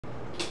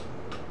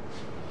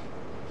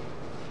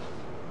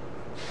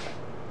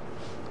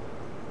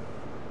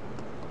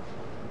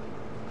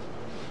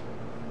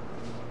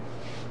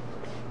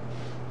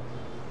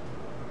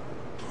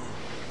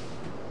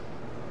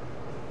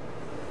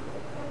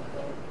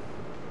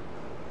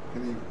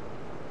Good evening.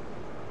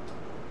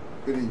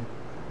 Good evening.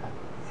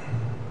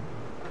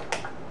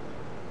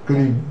 Good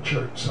evening,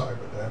 church. Sorry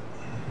about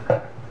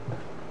that.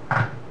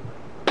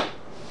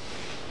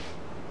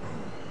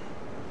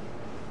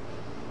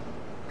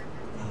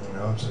 You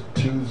know, it's a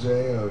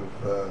Tuesday of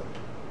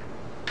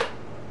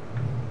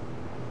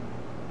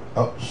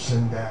ups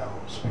and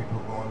downs.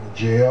 People going to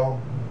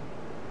jail.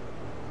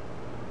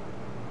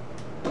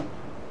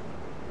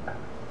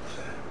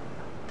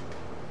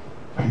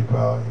 People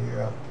out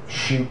here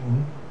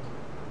shooting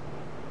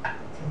for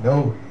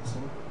no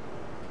reason.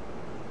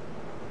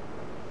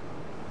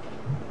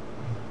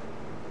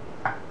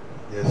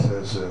 Yes,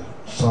 there's a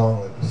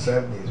song of the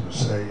 70s would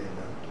say,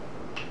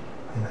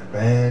 and the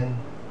band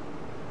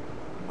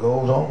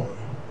goes on.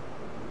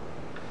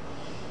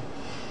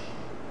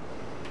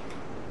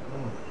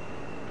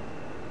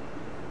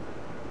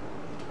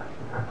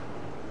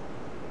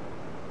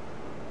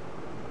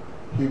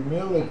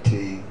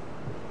 Humility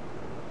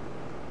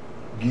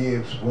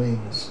gives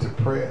wings to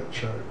prayer,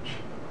 church.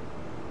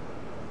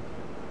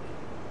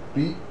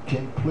 Be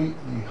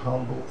completely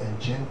humble and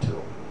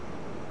gentle.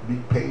 Be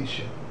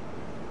patient.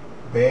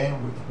 Bear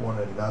with one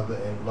another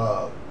in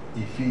love.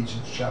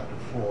 Ephesians chapter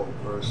 4,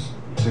 verse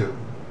 2.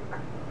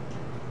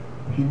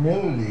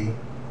 Humility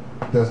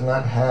does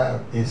not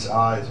have its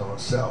eyes on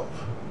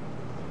self,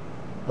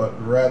 but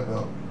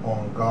rather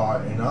on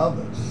God and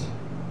others.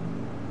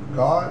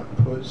 God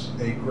puts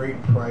a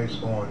great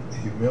price on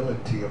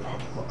humility of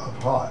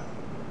heart.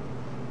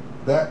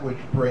 That which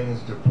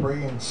brings the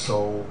praying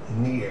soul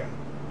near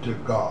to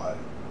God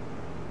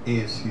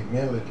is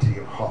humility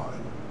of heart.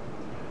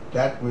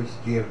 That which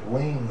gives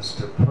wings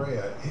to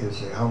prayer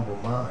is a humble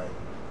mind.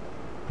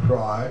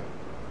 Pride,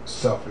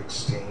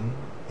 self-esteem,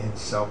 and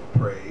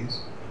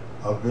self-praise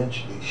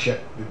eventually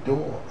shut the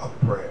door of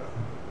prayer.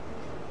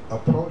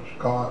 Approach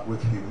God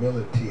with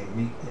humility and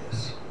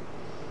meekness.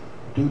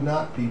 Do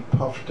not be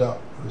puffed up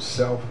with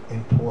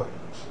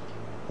self-importance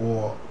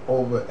or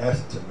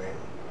overestimate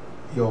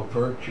your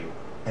virtue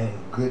and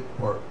good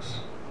works.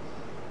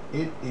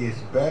 It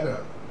is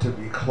better to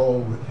be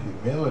clothed with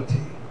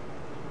humility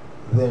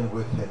than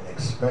with an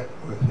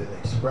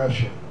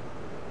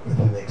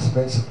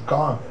expensive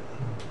garment.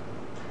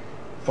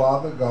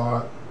 Father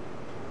God,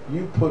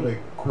 you put a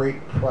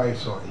great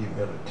price on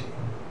humility.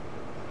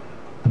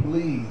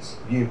 Please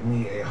give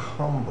me a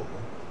humble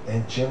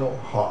and gentle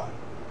heart,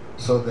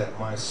 so that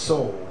my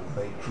soul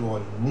may draw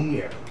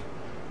near,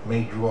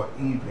 may draw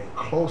even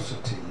closer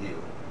to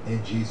you.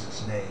 In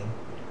Jesus' name,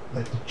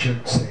 let the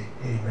church say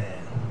amen.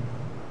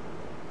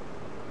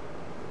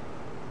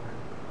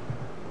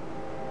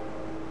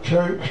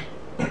 Church,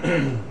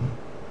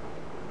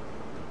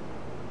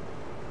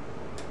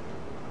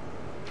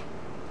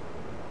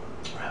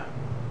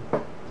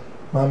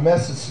 my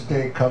message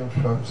today comes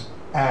from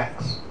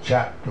Acts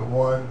chapter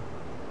 1,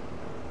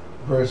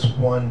 verse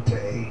 1 to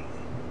 8.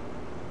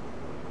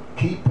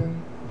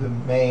 Keeping the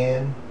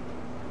main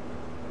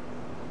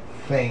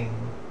thing.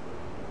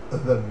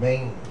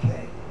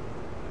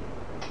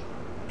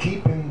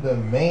 Keeping the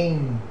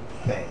main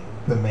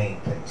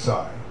thing,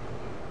 sorry.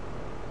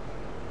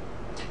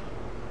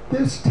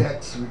 This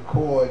text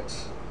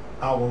records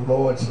our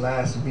Lord's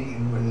last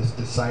meeting with his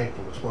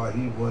disciples while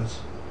he was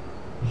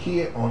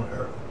here on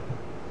earth.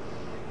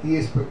 He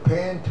is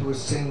preparing to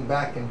ascend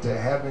back into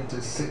heaven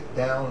to sit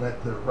down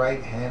at the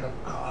right hand of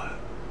God.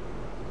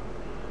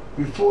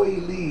 Before he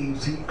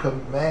leaves, he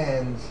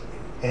commands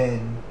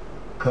and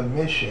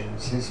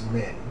commissions his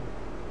men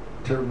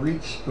to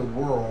reach the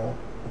world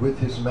with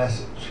his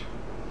message.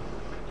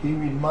 He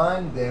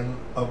reminds them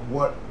of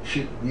what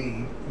should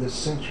be the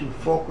central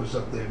focus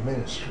of their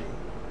ministry.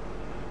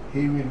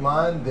 He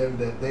reminds them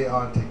that they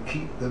are to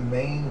keep the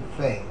main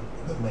thing.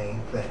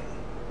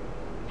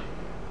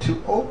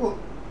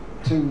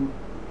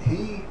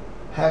 He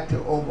had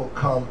to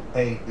overcome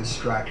a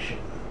distraction.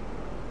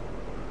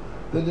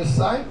 The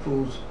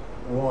disciples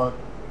want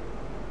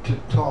to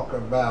talk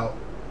about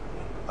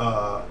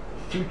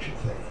future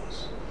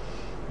things.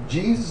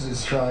 Jesus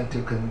is trying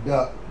to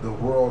conduct the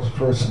world's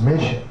first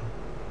mission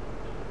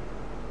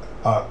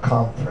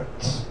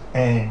conference,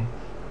 and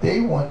they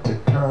want to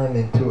turn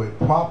into a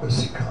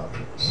prophecy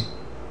conference.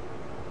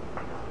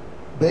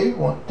 They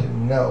want to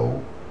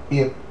know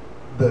if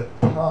the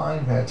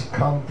time has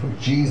come for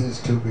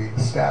Jesus to be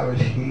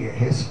established here,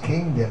 his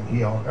kingdom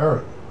here on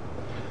earth.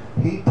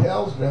 He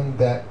tells them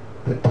that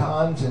the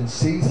times and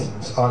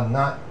seasons are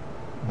not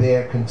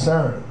their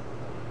concern.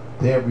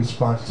 Their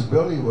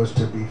responsibility was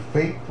to be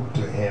faithful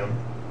to him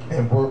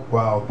and work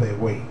while they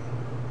wait.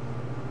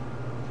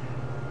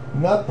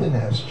 Nothing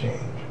has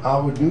changed.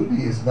 Our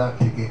duty is not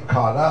to get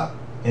caught up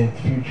in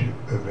future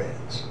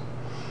events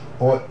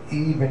or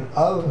even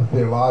other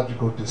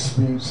theological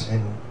disputes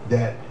and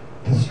that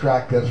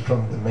distract us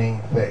from the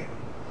main thing.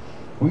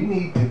 We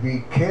need to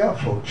be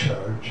careful,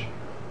 church,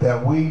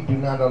 that we do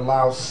not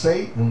allow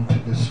Satan to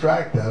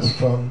distract us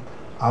from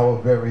our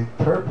very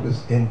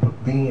purpose in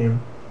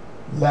being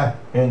left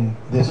in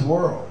this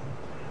world.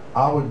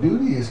 Our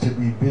duty is to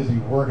be busy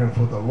working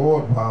for the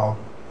Lord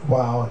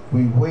while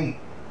we wait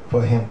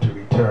for him to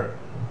return.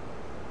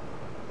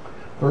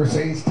 Verse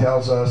 8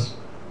 tells us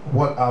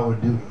what our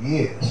duty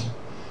is.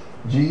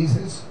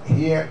 Jesus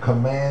here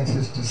commands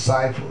his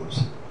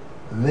disciples,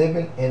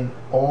 living in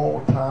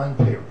all time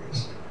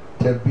periods,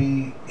 to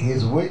be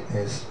his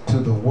witness to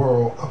the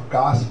world of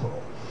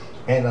gospel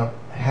and of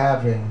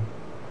heaven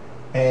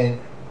and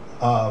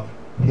of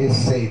his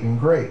saving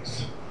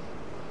grace.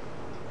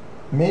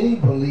 Many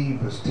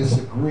believers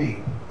disagree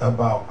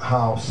about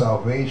how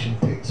salvation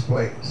takes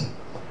place,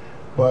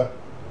 but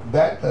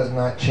that does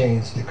not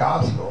change the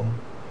gospel.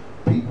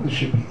 People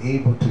should be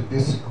able to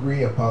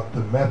disagree about the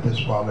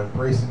methods while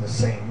embracing the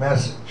same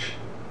message.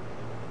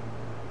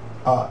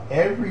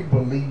 Every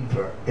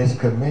believer is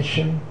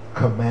commissioned,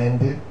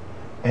 commanded,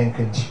 and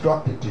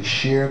constructed to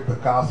share the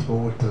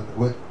gospel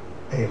with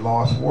a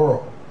lost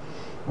world.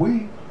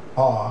 We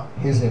are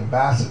his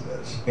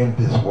ambassadors in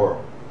this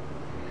world.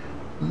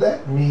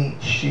 Let me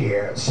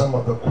share some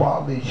of the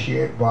qualities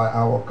shared by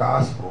our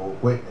gospel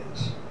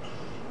witness.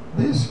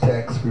 This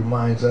text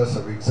reminds us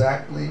of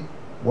exactly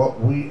what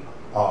we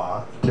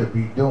are to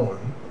be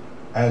doing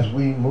as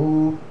we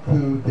move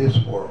through this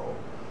world.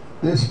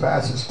 This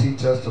passage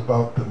teaches us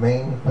about the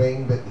main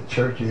thing that the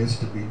church is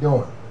to be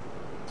doing.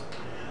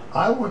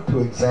 I want to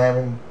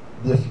examine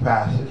this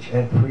passage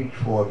and preach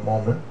for a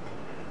moment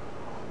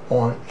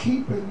on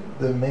keeping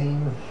the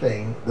main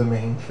thing the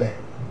main thing.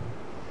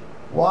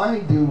 Why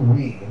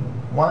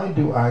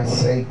do I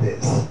say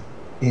this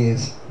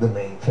is the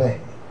main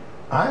thing?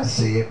 I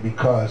say it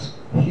because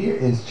here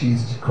is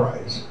Jesus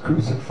Christ,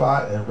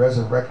 crucified and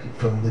resurrected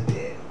from the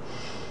dead,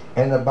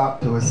 and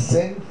about to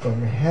ascend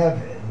from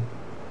heaven.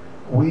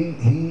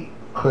 He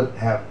could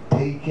have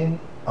taken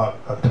or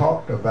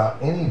talked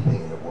about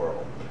anything in the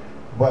world,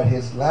 but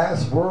his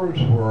last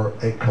words were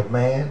a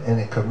command and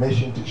a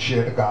commission to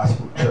share the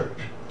gospel church.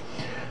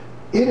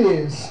 It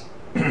is,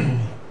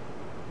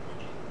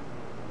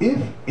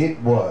 if it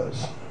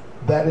was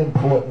that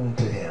important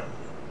to him,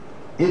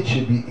 it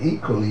should be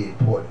equally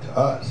important to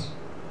us.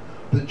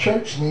 The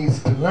church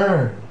needs to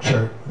learn,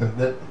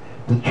 the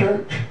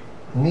church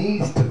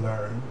needs to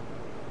learn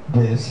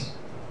this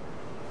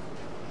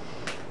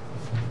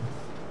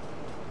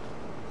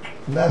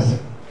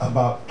lesson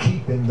about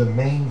keeping the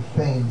main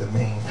thing the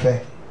main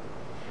thing.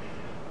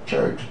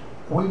 Church,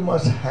 we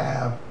must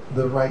have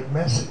the right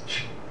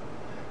message.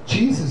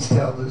 Jesus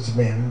tells his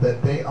men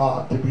that they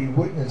are to be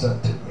witness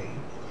unto me.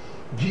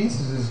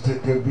 Jesus is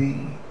to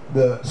be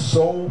the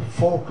sole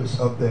focus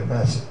of their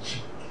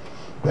message.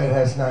 That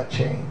has not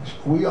changed.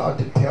 We are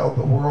to tell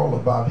the world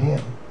about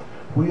him.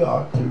 We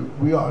are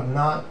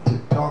not to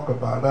talk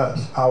about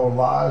us, our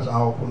lives,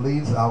 our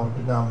beliefs, our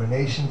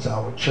denominations,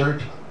 our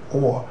church,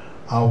 or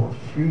our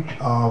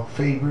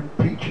favorite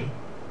preacher.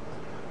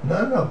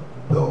 None of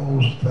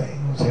those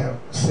things have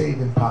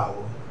saving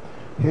power.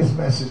 His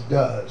message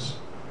does.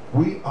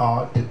 We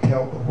are to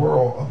tell the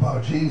world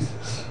about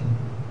Jesus.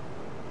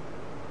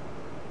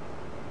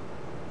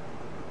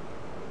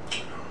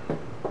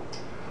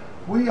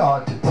 We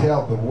are to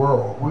tell the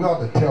world, we are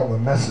to tell the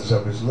message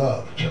of his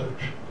love,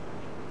 church,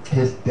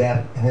 his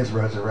death and his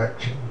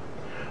resurrection.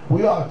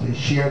 We are to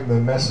share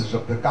the message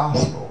of the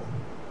gospel.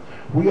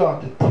 We are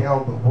to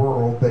tell the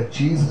world that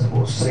Jesus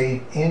will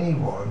save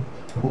anyone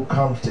who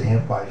comes to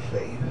him by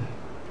faith.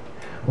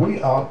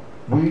 We are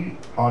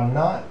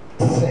not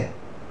sent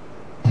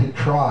to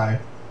try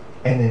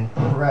and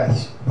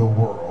impress the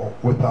world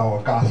with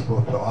our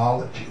gospel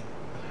theology.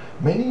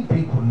 Many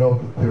people know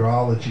the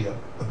theology of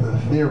the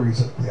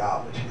theories of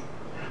theology,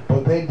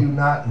 but they do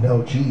not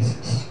know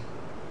Jesus.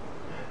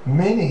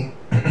 Many,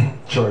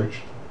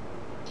 church,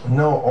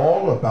 know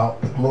all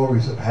about the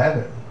glories of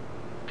heaven,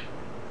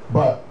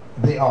 but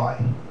they are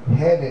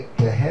headed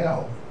to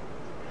hell,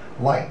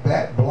 like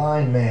that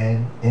blind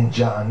man in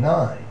John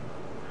 9.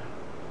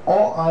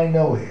 All I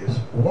know is,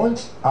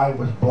 once I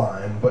was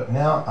blind, but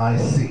now I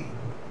see.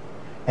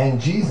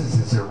 And Jesus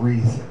is the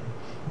reason.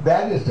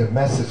 That is the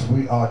message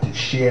we are to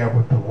share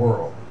with the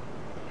world.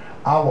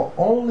 Our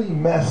only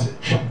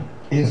message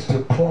is to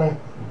point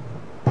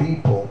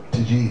people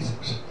to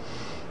Jesus.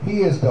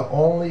 He is the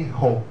only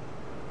hope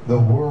the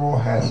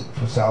world has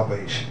for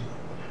salvation.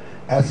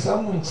 As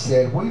someone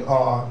said, we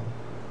are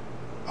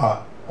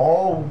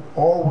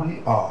all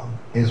we are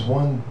is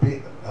one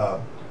big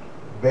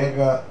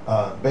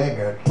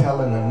beggar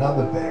telling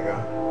another beggar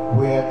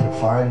where to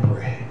find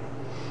bread.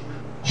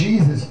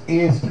 Jesus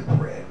is the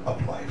bread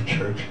of life,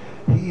 church.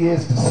 He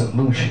is the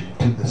solution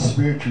to the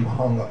spiritual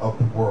hunger of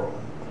the world.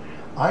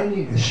 I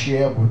need to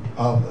share with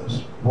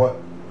others what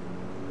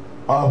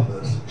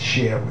others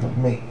share with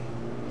me.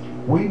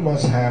 We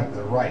must have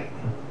the right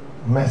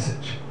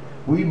message.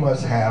 We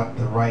must have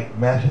the right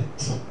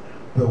methods.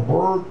 The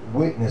word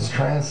witness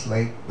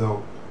translates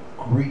the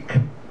Greek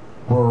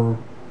word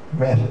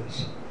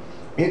methods.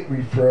 It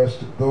refers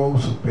to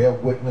those who bear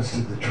witness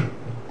to the truth.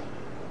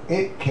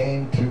 It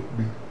came to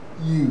be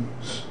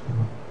used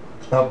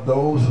of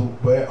those who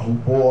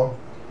bore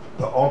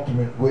the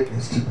ultimate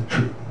witness to the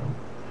truth,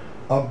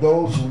 of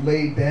those who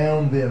laid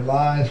down their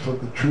lives for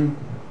the truth.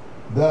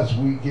 Thus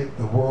we get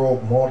the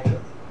word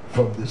martyr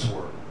from this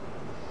word.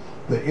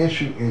 The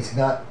issue is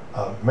not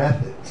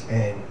methods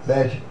and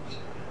legends,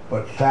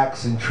 but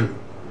facts and truth.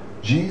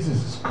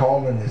 Jesus is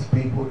calling his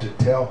people to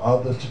tell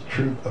others the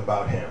truth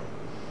about him.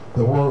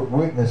 The word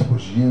witness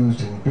was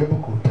used in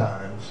biblical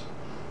times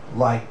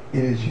like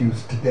it is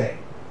used today.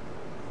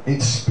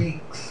 It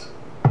speaks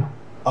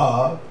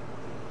of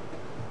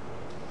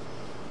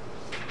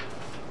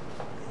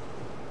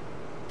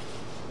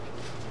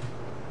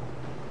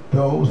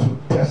those who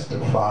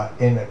testify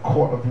in a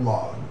court of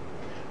law.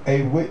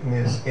 A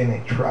witness in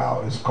a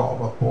trial is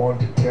called upon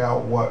to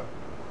tell what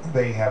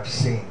they have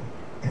seen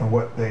and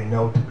what they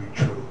know to be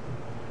true.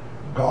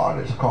 God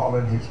is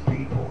calling his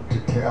people to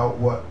tell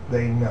what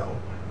they know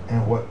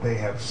and what they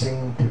have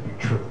seen to be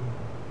true.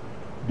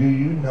 Do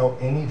you know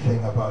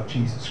anything about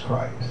Jesus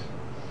Christ?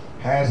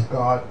 Has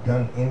God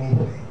done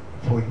anything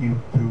for you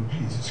through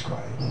Jesus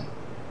Christ?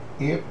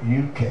 If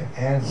you can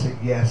answer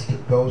yes to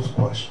those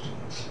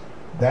questions,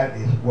 that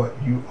is what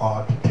you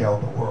are to tell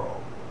the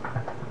world.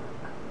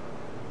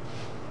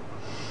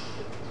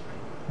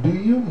 Do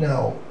you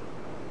know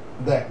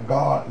that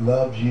God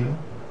loves you?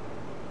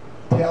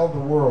 Tell the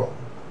world.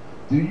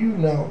 Do you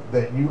know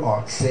that you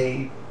are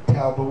saved?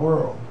 Tell the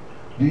world.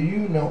 Do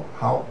you know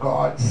how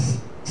God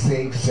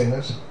saves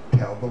sinners?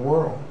 Tell the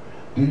world.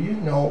 Do you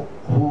know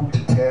who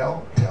to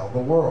tell? Tell the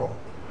world.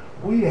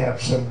 We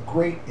have some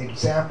great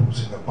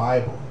examples in the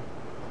Bible.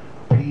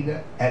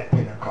 Peter at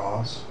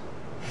Pentecost,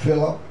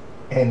 Philip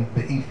and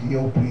the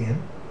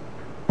Ethiopian,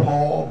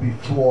 Paul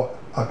before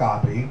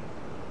Agape,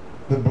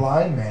 the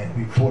blind man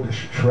before the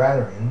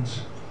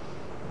Traderans.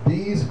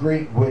 These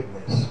great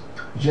witnesses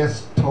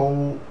just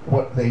told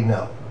what they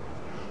know.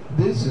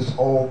 This is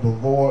all the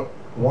Lord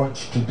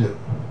wants to do.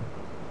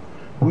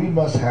 We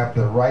must have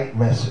the right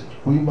message.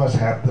 We must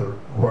have the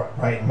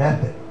right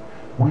method.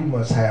 We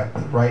must have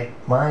the right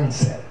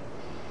mindset.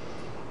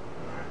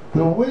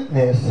 The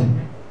witness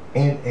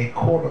in a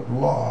court of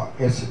law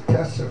is to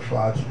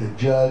testify to the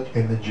judge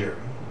and the jury.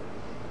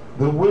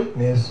 The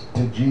witness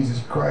to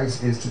Jesus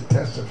Christ is to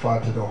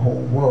testify to the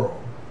whole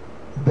world.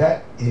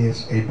 That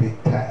is a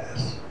big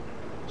task.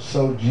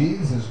 So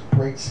Jesus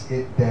breaks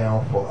it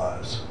down for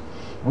us.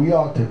 We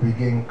ought to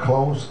begin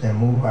close and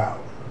move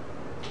out.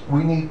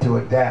 We need to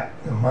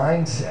adapt the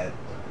mindset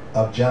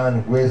of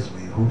John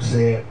Wesley, who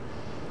said,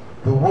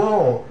 "The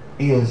world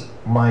is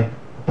my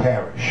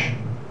parish."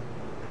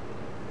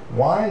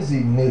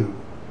 Wesley knew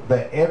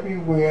that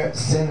everywhere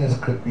sinners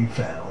could be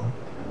found,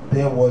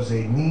 there was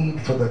a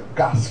need for the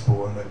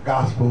gospel and the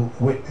gospel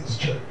witness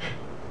church.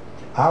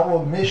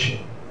 Our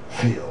mission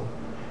field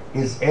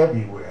is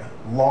everywhere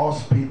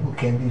lost people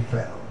can be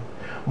found.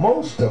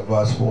 Most of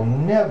us will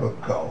never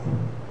go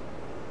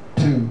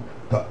to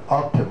the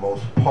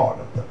uttermost part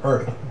of the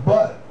earth,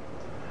 but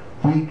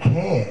we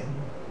can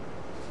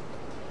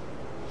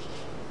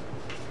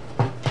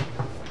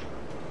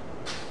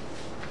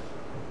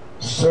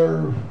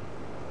serve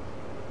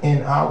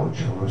in our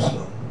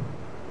Jerusalem.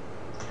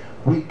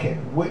 We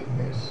can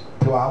witness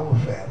to our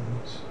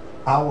families,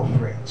 our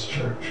friends'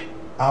 church,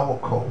 our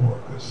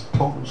co-workers,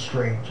 total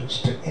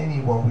strangers, to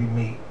anyone we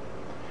meet,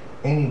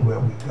 anywhere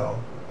we go.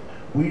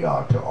 We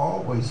are to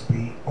always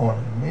be on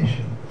a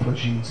mission for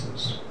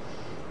Jesus,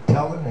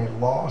 telling a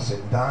lost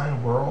and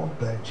dying world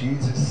that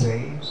Jesus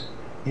saves.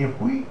 If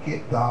we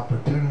get the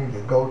opportunity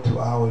to go to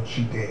our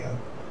Judea,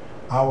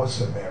 our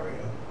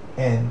Samaria,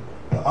 and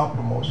the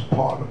uppermost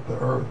part of the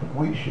earth,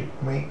 we should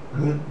make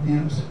good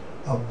use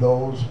of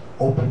those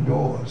open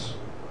doors.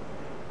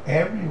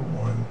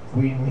 Everyone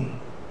we meet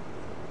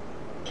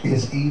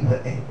is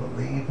either a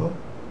believer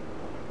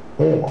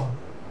or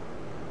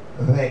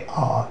they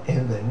are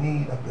in the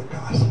need of the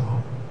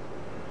gospel.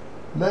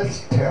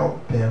 Let's tell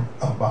them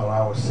about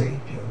our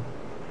Savior.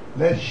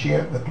 Let's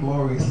share the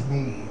glorious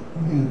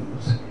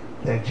news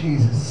that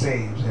Jesus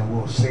saves and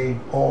will save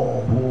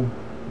all who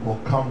will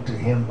come to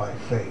him by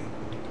faith.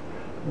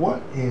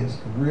 What is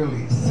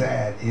really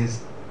sad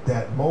is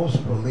that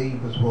most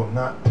believers will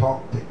not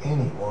talk to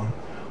anyone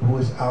who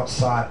is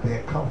outside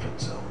their comfort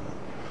zone.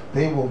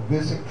 They will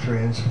visit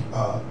friends,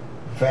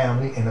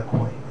 family, and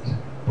acquaintances,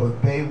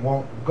 but they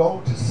won't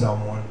go to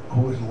someone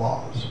who is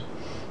lost.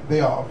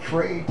 They are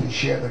afraid to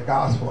share the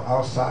gospel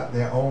outside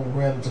their own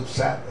realms of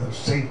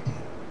safety.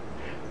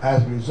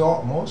 As a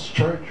result, most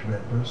church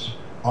members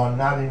are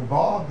not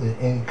involved in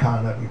any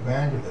kind of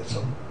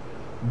evangelism.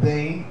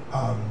 They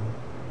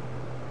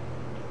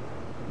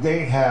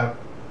have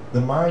the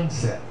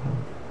mindset,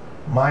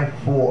 my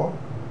for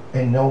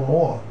and no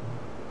more.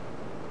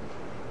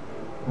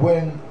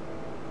 When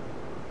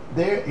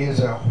there is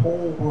a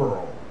whole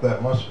world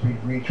that must be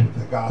reached with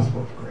the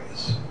gospel of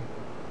grace,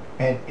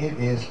 and it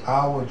is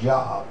our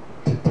job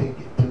to take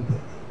it to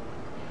them.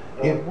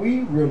 If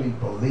we really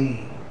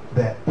believe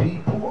that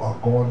people are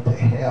going to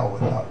hell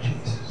without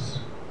Jesus,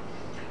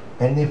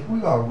 and if we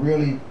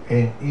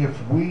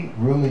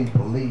really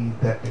believe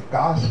that the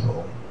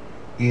gospel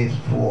is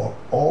for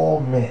all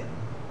men,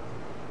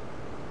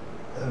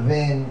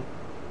 then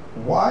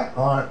why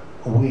aren't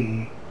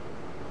we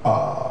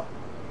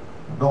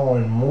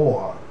going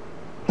more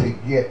to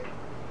get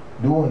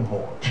doing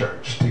more,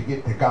 church, to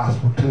get the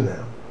gospel to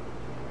them?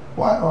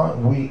 Why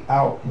aren't we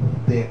out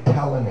there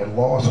telling a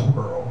lost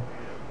world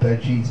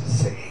that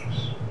Jesus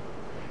saves?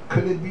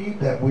 Could it be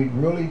that we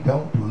really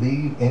don't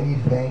believe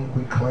anything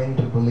we claim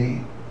to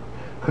believe?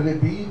 Could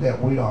it be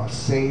that we are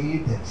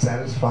saved and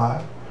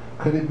satisfied?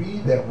 Could it be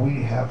that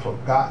we have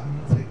forgotten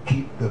to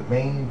keep the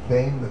main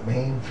thing the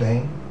main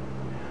thing?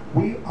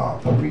 We are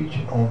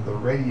preaching on the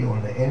radio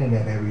and the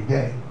internet every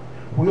day.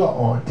 We are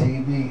on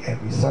TV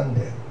every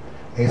Sunday.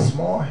 A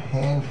small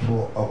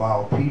handful of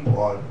our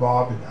people are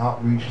involved in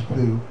outreach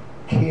through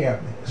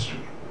care ministry.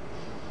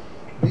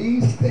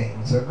 These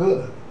things are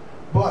good,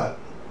 but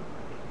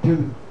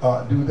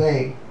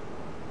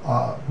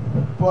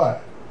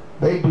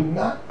they do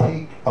not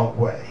take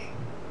away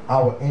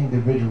our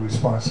individual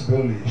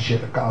responsibility to share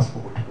the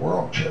gospel with the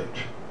world,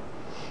 church.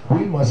 We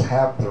must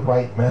have the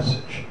right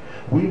message.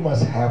 We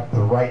must have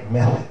the right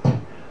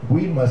method.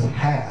 We must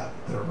have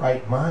the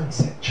right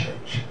mindset,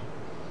 church.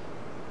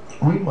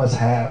 We must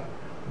have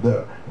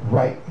the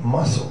right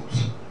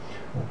muscles.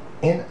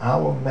 In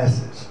our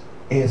message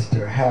is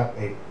to have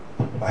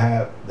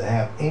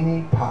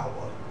any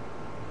power.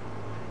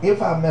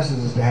 If our message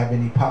is to have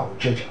any power,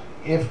 church,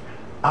 if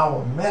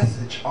our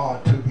message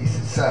are to be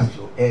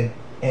successful, and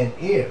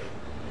if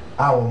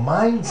our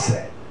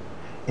mindset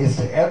is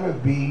to ever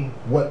be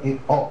what it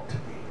ought to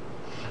be,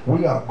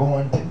 we are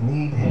going to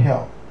need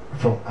help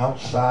from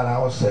outside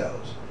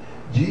ourselves.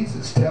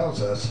 Jesus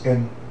tells us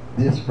in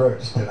this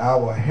verse that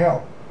our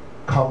help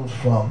comes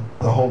from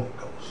the Holy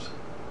Ghost.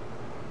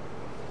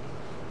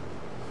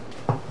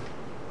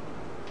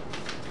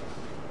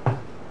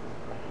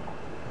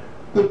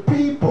 The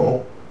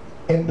people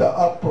in the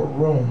upper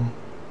room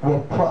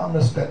were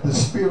promised that the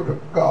Spirit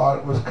of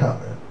God was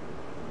coming,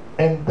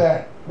 and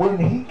that when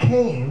He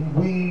came,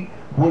 we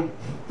would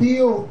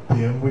fill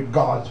them with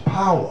God's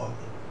power.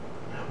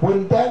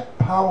 When that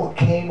power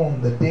came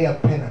on the day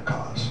of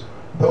Pentecost,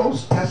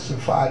 those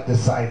testified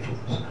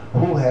disciples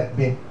who had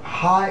been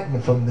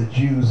hiding from the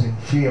Jews in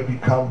fear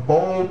become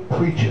bold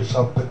preachers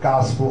of the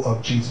gospel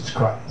of Jesus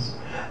Christ.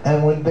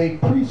 And when they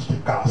preached the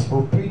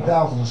gospel,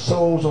 3,000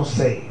 souls are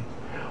saved.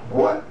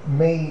 What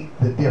made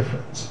the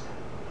difference?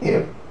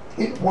 If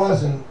it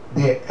wasn't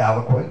their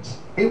eloquence,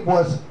 it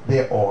wasn't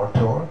their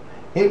orator,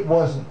 it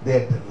wasn't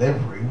their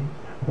delivery,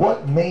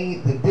 what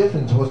made the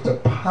difference was the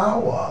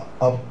power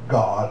of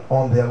God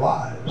on their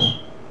lives.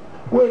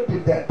 Where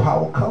did that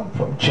power come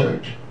from,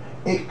 church?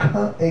 It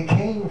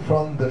came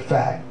from the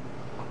fact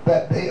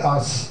that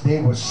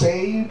they were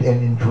saved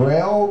and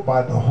indwelled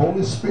by the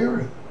Holy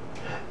Spirit.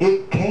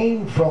 It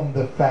came from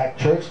the fact,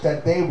 church,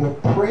 that they were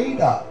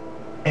prayed up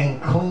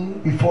and clean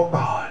before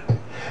God.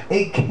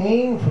 It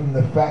came from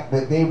the fact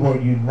that they were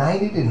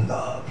united in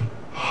love,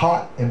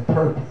 heart, and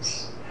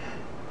purpose.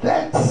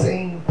 That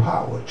same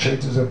power,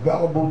 church, is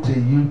available to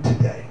you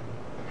today.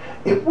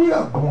 If we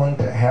are going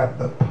to have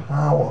the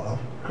power of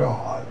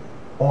God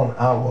on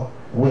our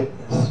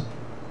witness,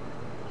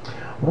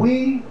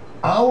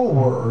 our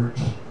words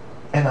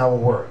and our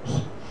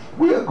works,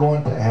 we are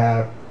going to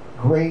have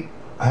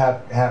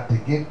to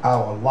get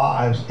our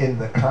lives in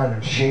the kind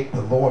of shape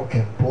the Lord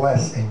can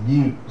bless and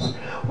use.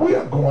 We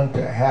are going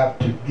to have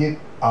to get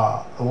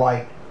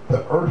like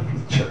the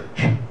earthly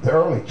church, the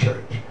early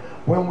church.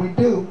 When we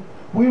do,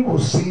 we will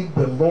see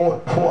the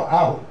Lord pour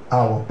out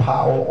our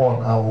power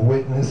on our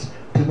witness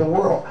to the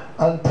world.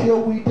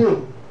 Until we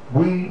do,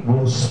 we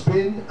will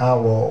spin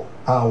our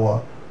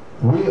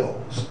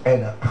wheels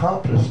and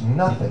accomplish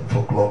nothing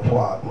for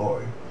our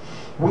glory.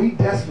 We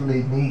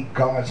desperately need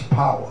God's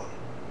power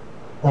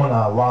on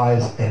our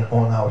lives and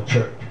on our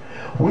church.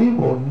 We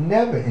will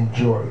never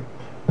enjoy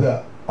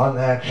the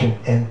unaction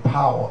and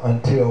power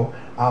until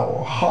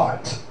our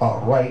hearts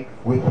are right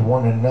with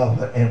one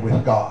another and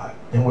with God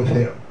and with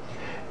Him.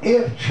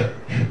 If,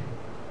 church,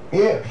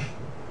 if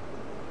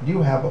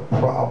you have a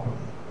problem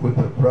with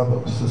a brother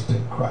or sister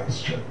in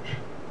Christ, church,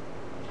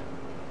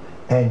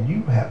 and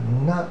you have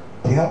not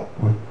dealt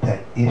with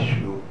that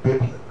issue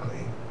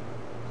biblically,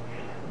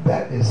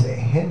 that is a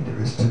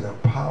hindrance to the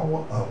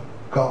power of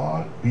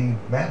God being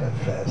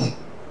manifest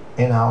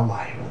in our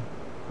life.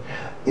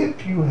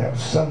 If you have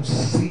some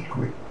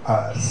secret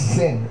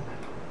sin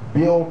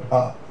built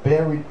up,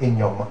 buried in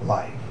your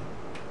life,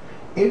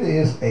 it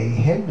is a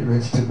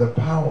hindrance to the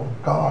power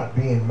of God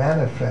being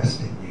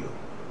manifest in you.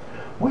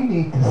 We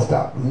need to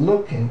stop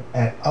looking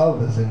at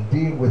others and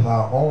deal with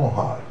our own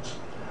hearts.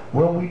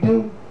 When we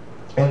do,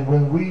 and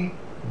when we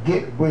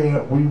get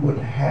where we would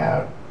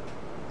have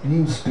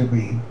used to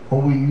be,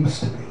 when we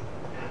used to be,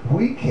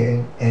 we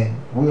can and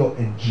will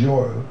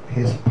enjoy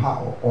His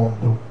power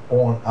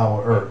on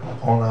our earth,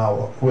 on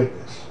our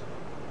witness.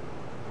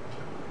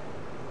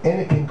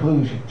 In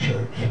conclusion,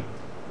 church,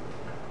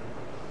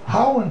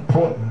 how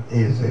important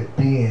is it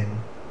being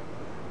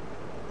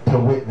to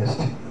witness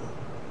to you?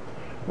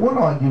 What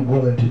are you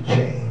willing to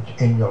change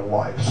in your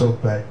life so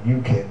that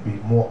you can be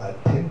more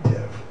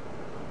attentive,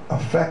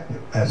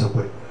 effective as a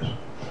witness?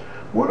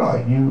 What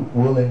are you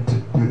willing to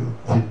do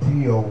to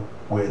deal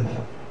with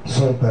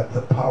so that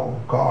the power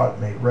of God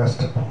may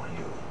rest upon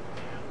you?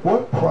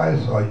 What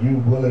price are you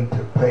willing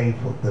to pay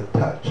for the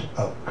touch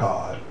of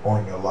God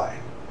on your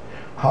life?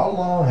 How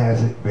long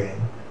has it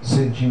been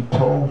since you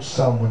told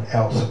someone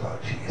else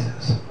about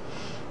Jesus?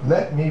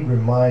 Let me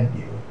remind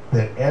you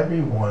that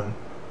every one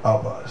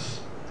of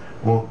us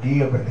will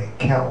give an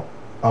account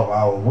of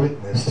our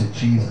witness to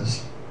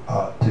Jesus,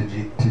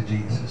 to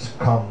Jesus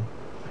come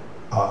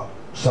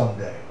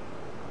someday.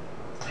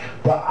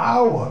 The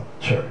hour,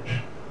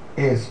 church,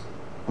 is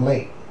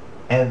late,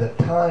 and the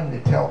time to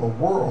tell the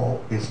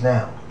world is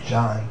now.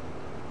 John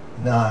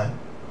 9,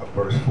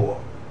 verse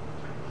 4.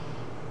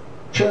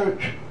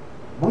 Church,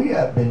 we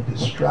have been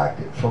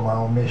distracted from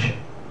our mission.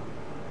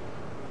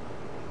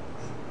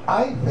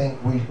 I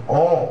think we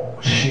all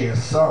share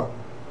some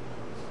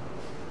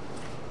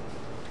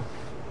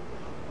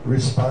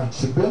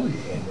responsibility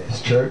in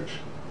this, church.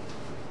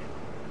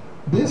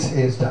 This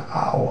is the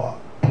hour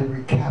to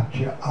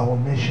recapture our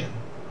mission.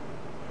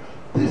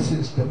 This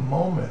is the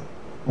moment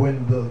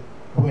when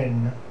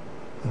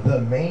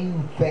the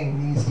main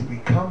thing needs to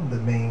become the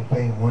main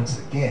thing once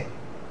again.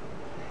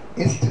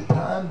 It's the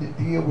time to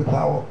deal with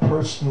our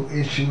personal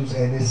issues,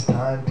 and it's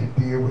time to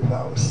deal with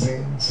our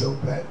sins so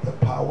that the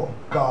power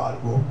of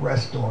God will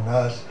rest on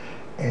us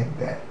and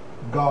that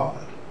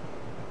God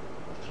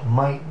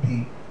might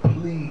be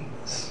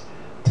pleased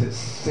to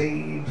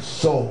save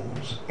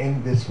souls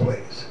in this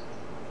place.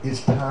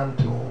 It's time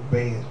to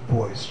obey his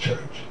voice,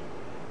 church.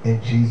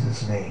 In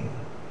Jesus' name,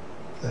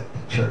 let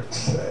the church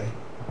say,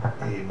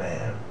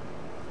 amen.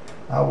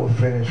 I will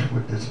finish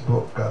with this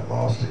book. I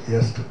lost it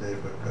yesterday,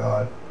 but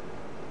God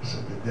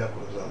said the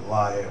devil is a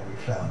liar, and we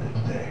found it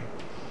today.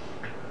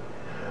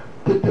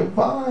 The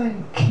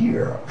divine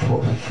cure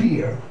for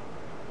fear.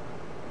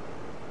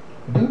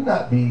 Do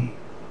not be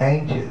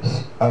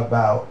anxious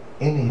about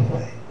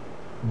anything,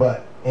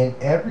 but in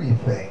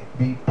everything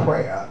be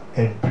prayer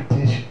and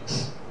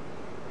petitions.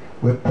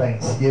 With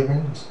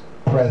thanksgiving,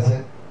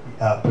 present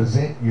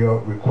your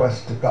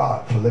request to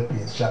God.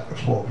 Philippians chapter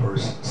 4,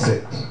 verse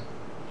 6.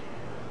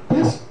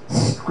 This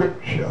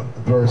scripture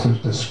verses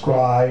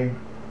describe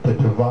the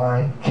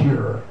divine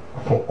cure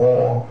for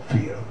all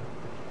fear,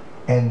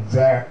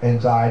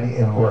 anxiety,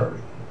 and worry.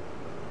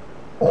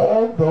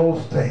 All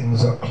those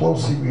things are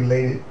closely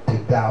related to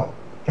doubt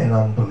and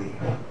unbelief.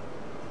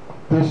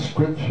 This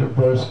scripture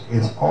verse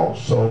is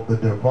also the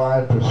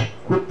divine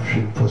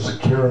prescription for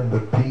securing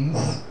the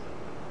peace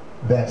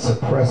that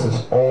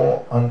surpasses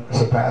all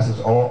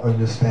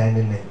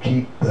understanding and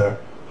keep the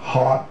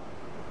heart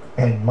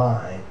and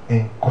mind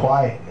in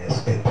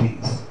quietness and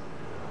peace.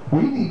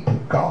 We need to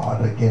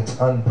guard against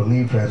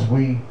unbelief as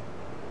we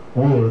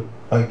would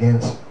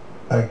against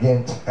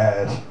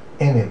as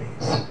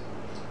enemies.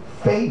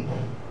 Faith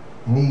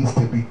needs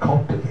to be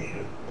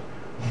cultivated.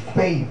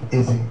 Faith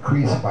is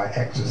increased by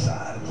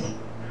exercise,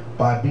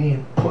 by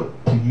being put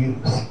to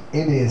use.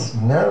 It is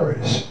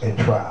nourished in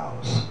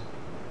trials.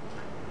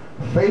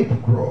 Faith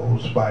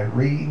grows by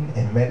reading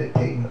and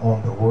meditating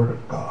on the Word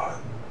of God.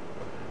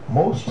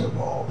 Most of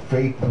all,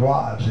 faith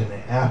thrives in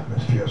an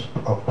atmosphere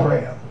of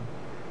prayer.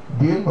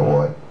 Dear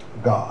Lord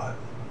God,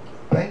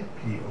 thank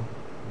you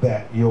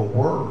that your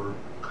Word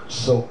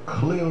so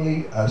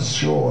clearly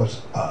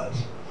assures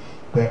us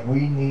that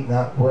we need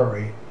not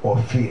worry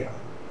or fear.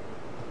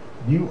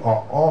 You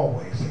are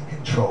always in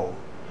control.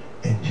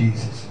 In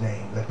Jesus'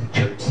 name, let the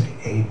church say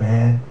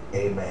amen,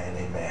 amen,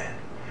 amen.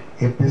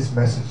 If this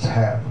message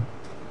have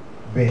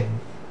been,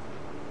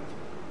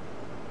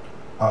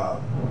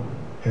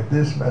 if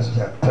this message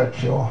have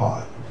touched your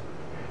heart,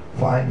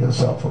 find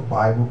yourself a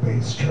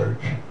Bible-based church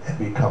and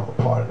become a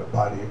part of the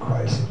body of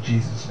Christ. In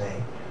Jesus'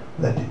 name,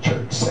 let the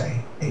church say